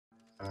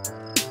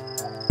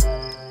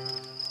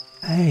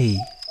Hey,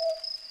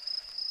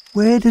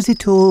 where does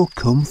it all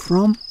come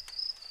from?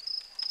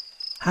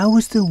 How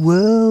was the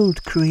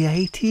world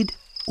created?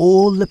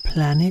 All the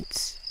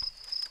planets?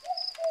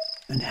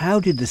 And how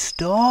did the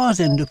stars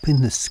end up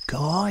in the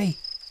sky?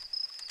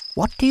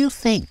 What do you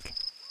think?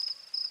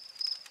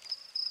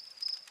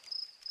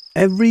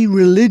 Every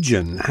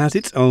religion has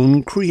its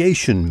own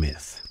creation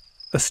myth,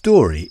 a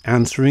story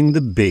answering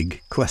the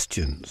big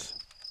questions.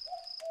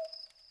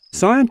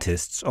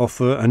 Scientists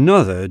offer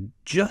another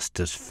just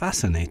as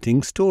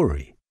fascinating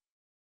story.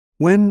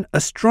 When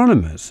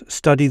astronomers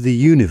study the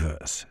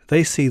universe,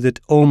 they see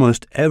that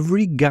almost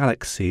every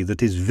galaxy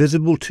that is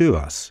visible to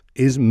us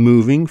is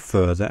moving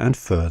further and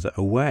further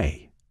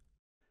away.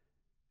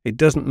 It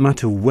doesn't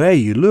matter where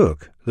you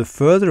look, the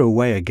further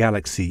away a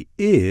galaxy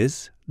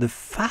is, the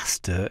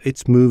faster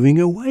it's moving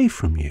away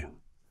from you.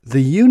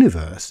 The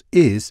universe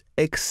is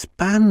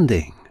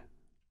expanding.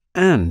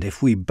 And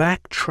if we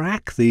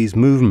backtrack these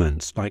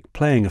movements like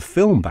playing a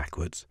film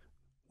backwards,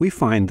 we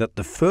find that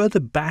the further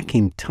back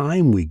in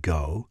time we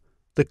go,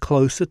 the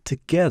closer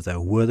together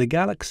were the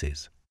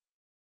galaxies.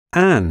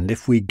 And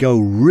if we go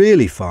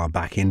really far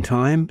back in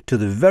time, to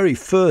the very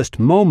first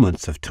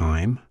moments of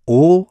time,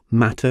 all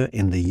matter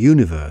in the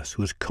universe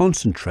was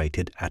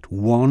concentrated at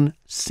one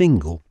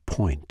single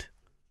point.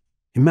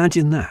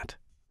 Imagine that.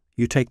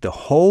 You take the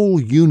whole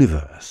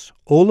universe,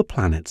 all the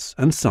planets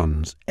and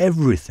suns,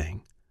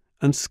 everything,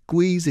 and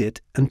squeeze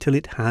it until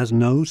it has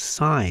no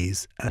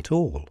size at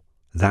all.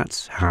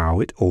 That's how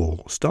it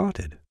all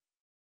started.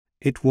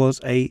 It was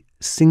a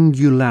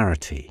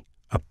singularity,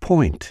 a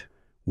point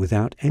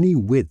without any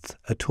width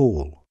at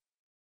all.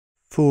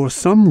 For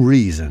some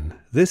reason,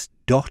 this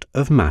dot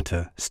of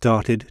matter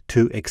started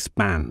to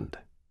expand.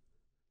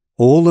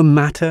 All the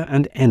matter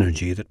and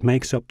energy that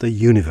makes up the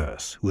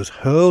universe was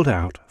hurled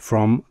out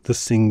from the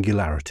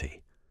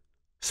singularity.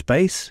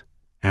 Space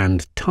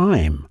and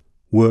time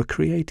were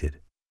created.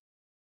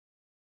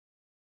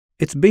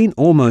 It's been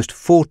almost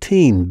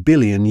 14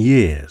 billion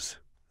years.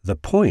 The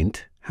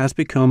point has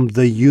become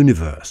the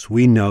universe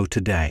we know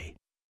today,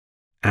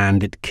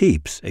 and it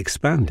keeps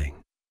expanding.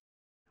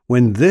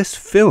 When this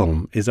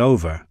film is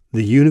over,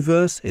 the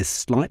universe is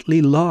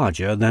slightly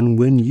larger than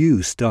when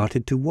you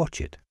started to watch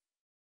it.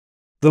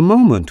 The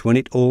moment when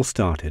it all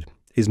started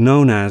is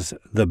known as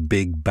the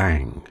Big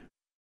Bang.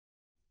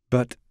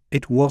 But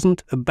it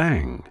wasn't a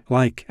bang,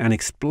 like an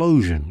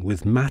explosion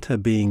with matter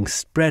being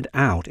spread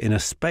out in a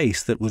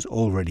space that was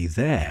already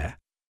there.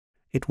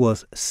 It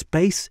was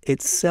space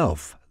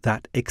itself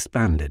that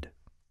expanded.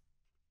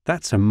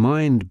 That's a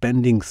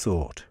mind-bending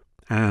thought,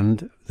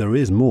 and there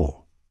is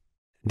more.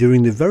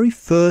 During the very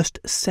first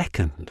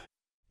second,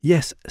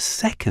 yes,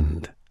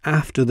 second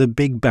after the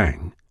Big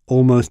Bang,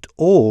 almost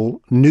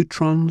all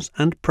neutrons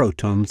and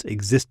protons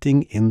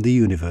existing in the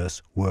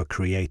universe were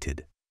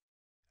created.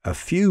 A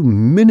few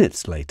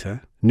minutes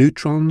later,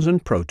 neutrons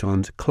and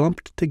protons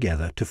clumped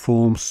together to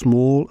form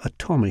small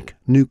atomic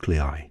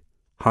nuclei,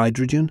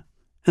 hydrogen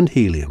and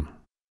helium.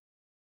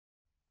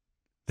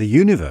 The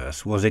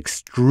universe was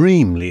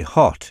extremely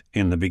hot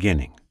in the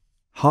beginning.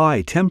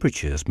 High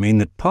temperatures mean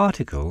that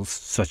particles,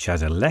 such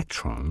as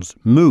electrons,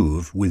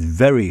 move with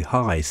very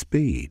high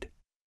speed.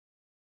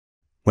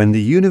 When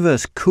the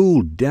universe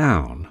cooled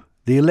down,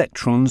 the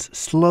electrons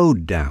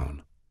slowed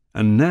down,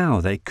 and now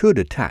they could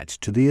attach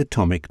to the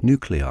atomic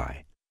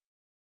nuclei.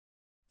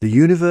 The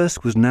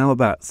universe was now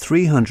about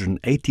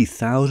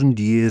 380,000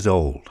 years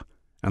old,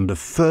 and the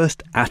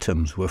first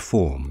atoms were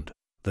formed,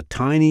 the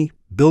tiny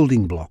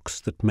building blocks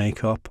that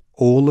make up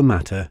all the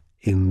matter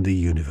in the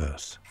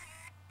universe.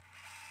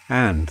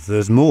 And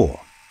there's more.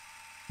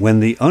 When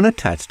the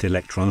unattached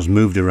electrons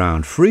moved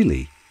around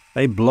freely,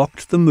 they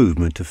blocked the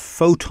movement of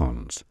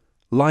photons,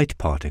 light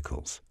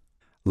particles.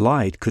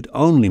 Light could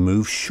only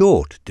move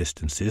short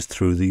distances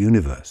through the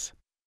universe.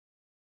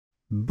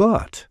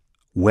 But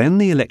when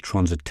the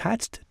electrons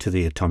attached to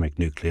the atomic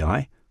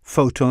nuclei,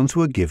 photons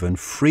were given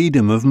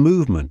freedom of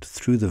movement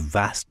through the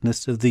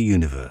vastness of the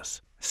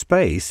universe.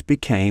 Space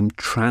became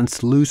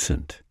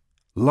translucent.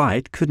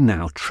 Light could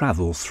now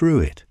travel through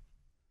it.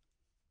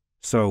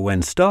 So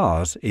when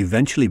stars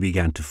eventually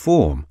began to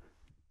form,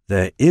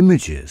 their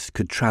images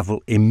could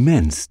travel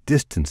immense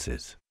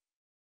distances.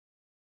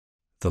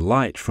 The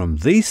light from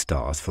these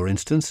stars, for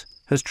instance,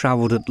 has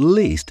travelled at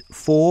least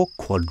 4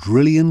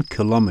 quadrillion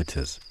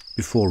kilometres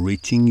before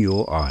reaching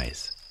your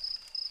eyes.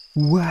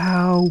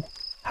 Wow,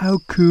 how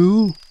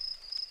cool!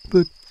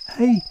 But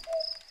hey,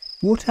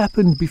 what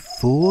happened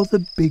before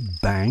the Big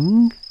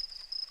Bang?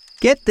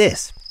 Get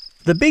this,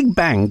 the Big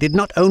Bang did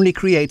not only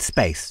create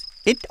space,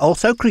 it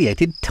also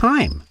created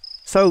time.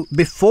 So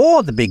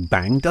before the Big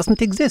Bang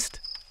doesn't exist,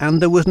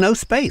 and there was no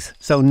space,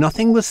 so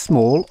nothing was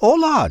small or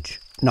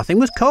large. Nothing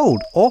was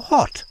cold or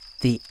hot.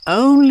 The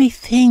only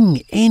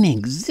thing in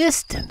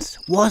existence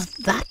was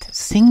that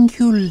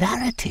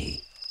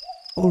singularity.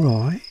 All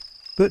right,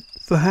 but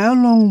for how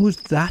long was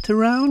that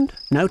around?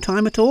 No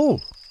time at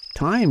all.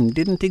 Time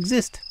didn't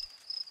exist.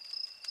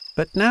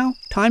 But now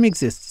time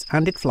exists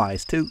and it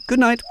flies too. Good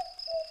night.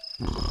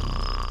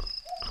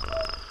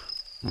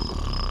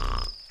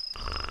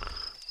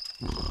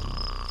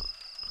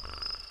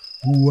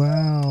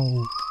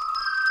 Wow.